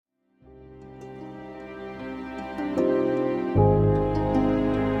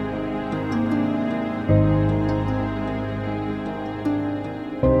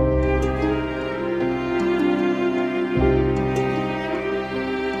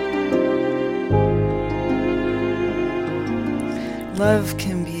Love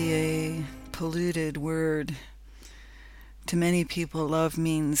can be a polluted word. To many people, love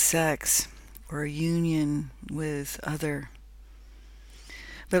means sex or a union with other.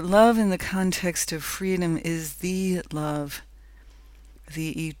 But love in the context of freedom is the love,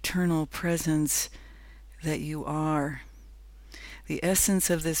 the eternal presence that you are. The essence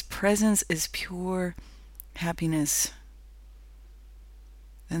of this presence is pure happiness.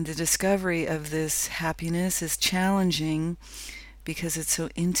 And the discovery of this happiness is challenging because it's so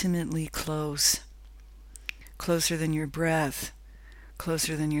intimately close. Closer than your breath,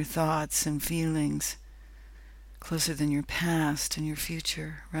 closer than your thoughts and feelings, closer than your past and your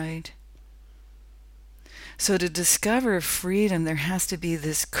future, right? So to discover freedom, there has to be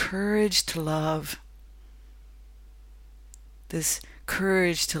this courage to love. This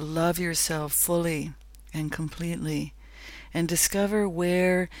courage to love yourself fully and completely, and discover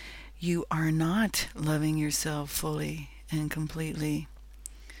where you are not loving yourself fully and completely.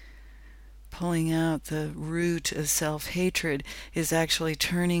 Pulling out the root of self-hatred is actually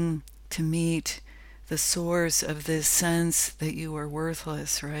turning to meet the source of this sense that you are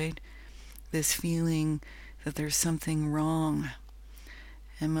worthless, right? This feeling that there's something wrong.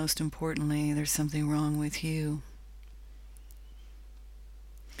 And most importantly, there's something wrong with you.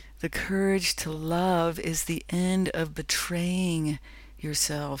 The courage to love is the end of betraying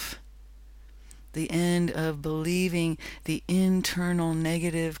yourself. The end of believing the internal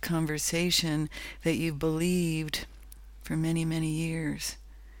negative conversation that you've believed for many, many years.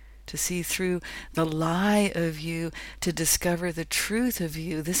 To see through the lie of you, to discover the truth of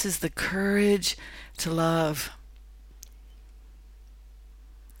you. This is the courage to love.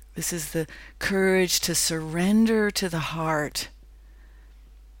 This is the courage to surrender to the heart.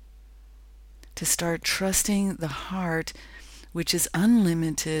 To start trusting the heart, which is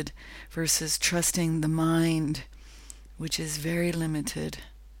unlimited, versus trusting the mind, which is very limited,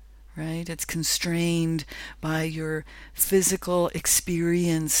 right? It's constrained by your physical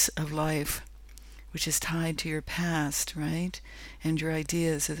experience of life, which is tied to your past, right? And your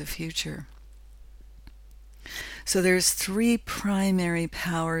ideas of the future. So there's three primary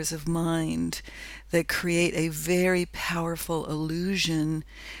powers of mind that create a very powerful illusion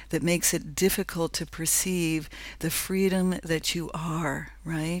that makes it difficult to perceive the freedom that you are,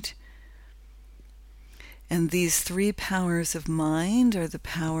 right? And these three powers of mind are the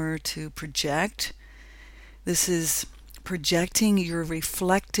power to project. This is projecting your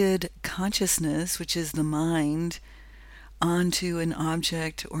reflected consciousness, which is the mind, onto an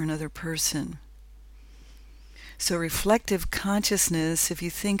object or another person. So reflective consciousness, if you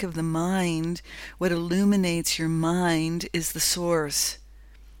think of the mind, what illuminates your mind is the source,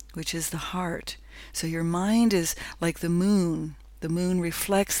 which is the heart. So your mind is like the moon. The moon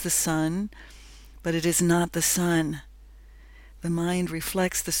reflects the sun, but it is not the sun. The mind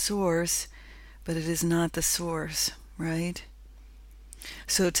reflects the source, but it is not the source, right?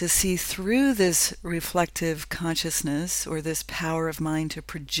 So to see through this reflective consciousness, or this power of mind to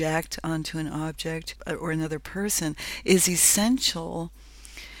project onto an object or another person, is essential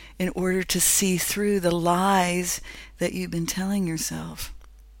in order to see through the lies that you've been telling yourself.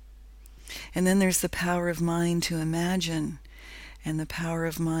 And then there's the power of mind to imagine, and the power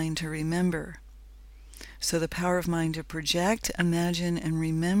of mind to remember. So the power of mind to project, imagine, and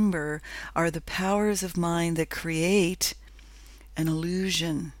remember are the powers of mind that create an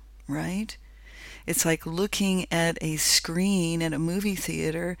illusion, right? It's like looking at a screen at a movie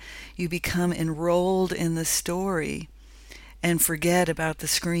theater. You become enrolled in the story and forget about the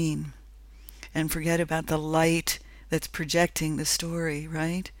screen and forget about the light that's projecting the story,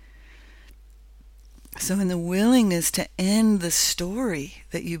 right? So in the willingness to end the story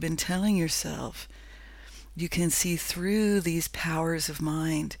that you've been telling yourself, you can see through these powers of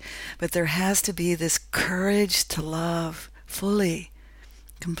mind. But there has to be this courage to love fully,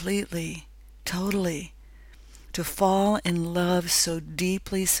 completely, totally. To fall in love so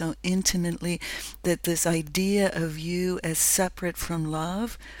deeply, so intimately, that this idea of you as separate from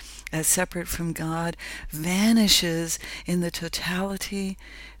love, as separate from God, vanishes in the totality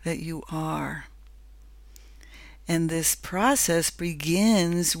that you are. And this process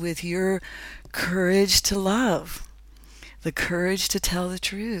begins with your courage to love, the courage to tell the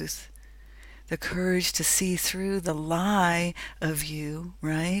truth, the courage to see through the lie of you,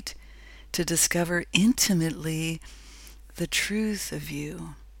 right? To discover intimately the truth of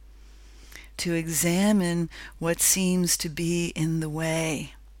you, to examine what seems to be in the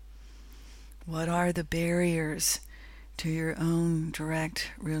way. What are the barriers to your own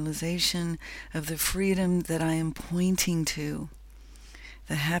direct realization of the freedom that I am pointing to,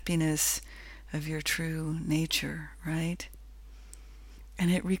 the happiness of your true nature, right? And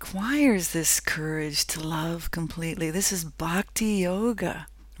it requires this courage to love completely. This is bhakti yoga,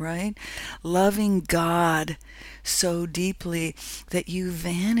 right? Loving God so deeply that you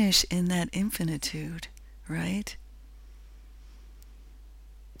vanish in that infinitude, right?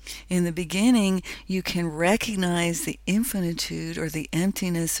 In the beginning, you can recognize the infinitude or the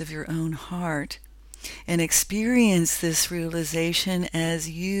emptiness of your own heart and experience this realization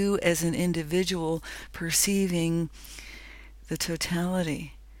as you as an individual perceiving the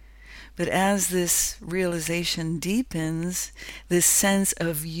totality. But as this realization deepens, this sense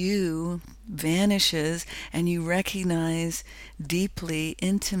of you vanishes and you recognize deeply,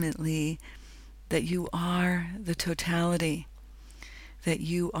 intimately that you are the totality, that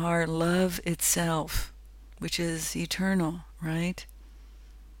you are love itself, which is eternal, right?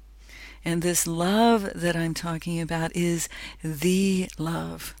 And this love that I'm talking about is the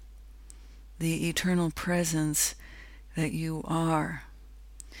love, the eternal presence that you are.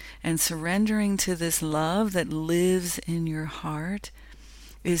 And surrendering to this love that lives in your heart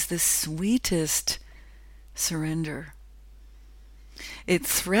is the sweetest surrender. It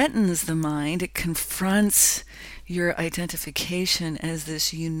threatens the mind, it confronts your identification as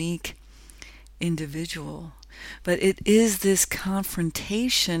this unique individual. But it is this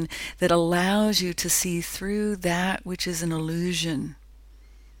confrontation that allows you to see through that which is an illusion,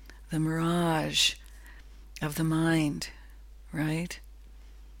 the mirage of the mind, right?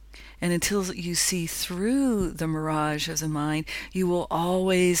 And until you see through the mirage of the mind, you will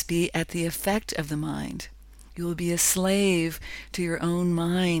always be at the effect of the mind. You will be a slave to your own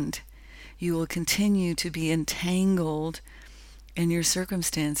mind. You will continue to be entangled in your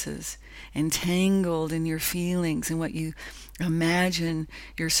circumstances, entangled in your feelings and what you imagine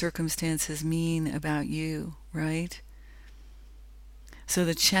your circumstances mean about you, right? So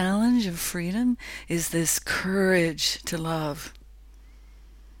the challenge of freedom is this courage to love,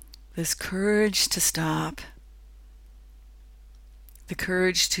 this courage to stop, the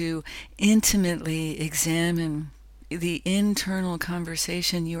courage to intimately examine the internal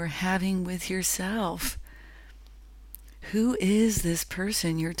conversation you are having with yourself. Who is this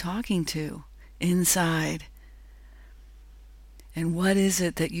person you're talking to inside? And what is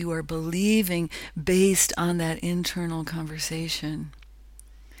it that you are believing based on that internal conversation?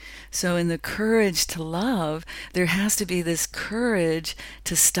 So in the courage to love, there has to be this courage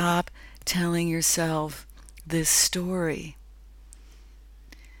to stop telling yourself this story,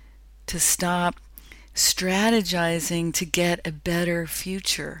 to stop strategizing to get a better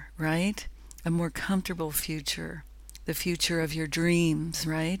future, right? A more comfortable future, the future of your dreams,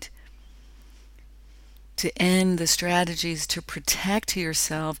 right? To end the strategies to protect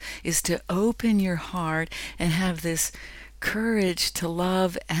yourself is to open your heart and have this courage to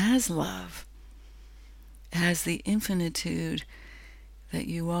love, as the infinitude that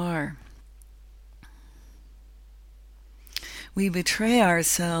you are. We betray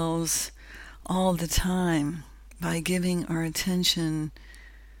ourselves all the time by giving our attention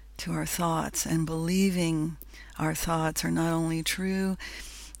to our thoughts and believing our thoughts are not only true,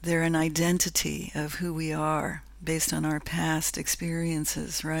 they're an identity of who we are based on our past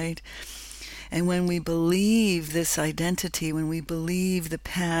experiences, right? And when we believe this identity, when we believe the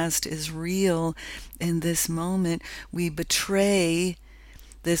past is real in this moment, we betray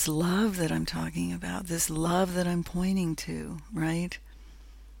this love that I'm talking about, this love that I'm pointing to, right?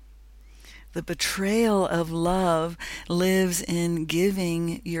 The betrayal of love lives in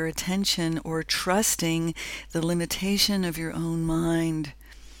giving your attention or trusting the limitation of your own mind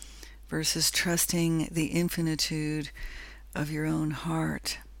versus trusting the infinitude of your own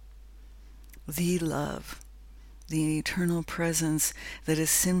heart. The love, the eternal presence that is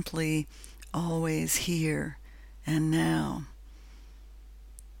simply always here and now.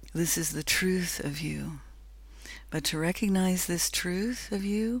 This is the truth of you. But to recognize this truth of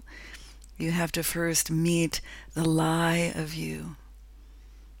you, you have to first meet the lie of you.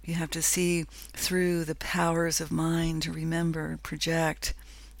 You have to see through the powers of mind to remember, project,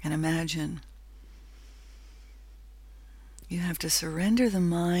 and imagine. You have to surrender the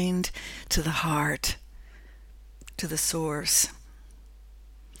mind to the heart, to the source,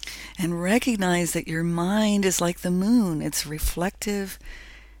 and recognize that your mind is like the moon. It's reflective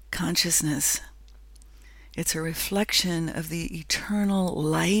consciousness. It's a reflection of the eternal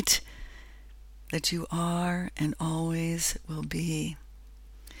light that you are and always will be.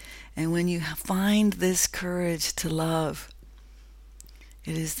 And when you find this courage to love,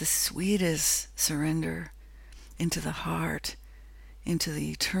 it is the sweetest surrender into the heart, into the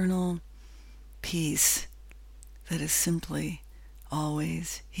eternal peace that is simply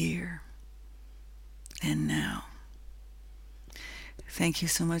always here and now. Thank you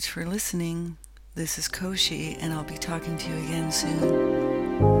so much for listening. This is Koshi, and I'll be talking to you again soon.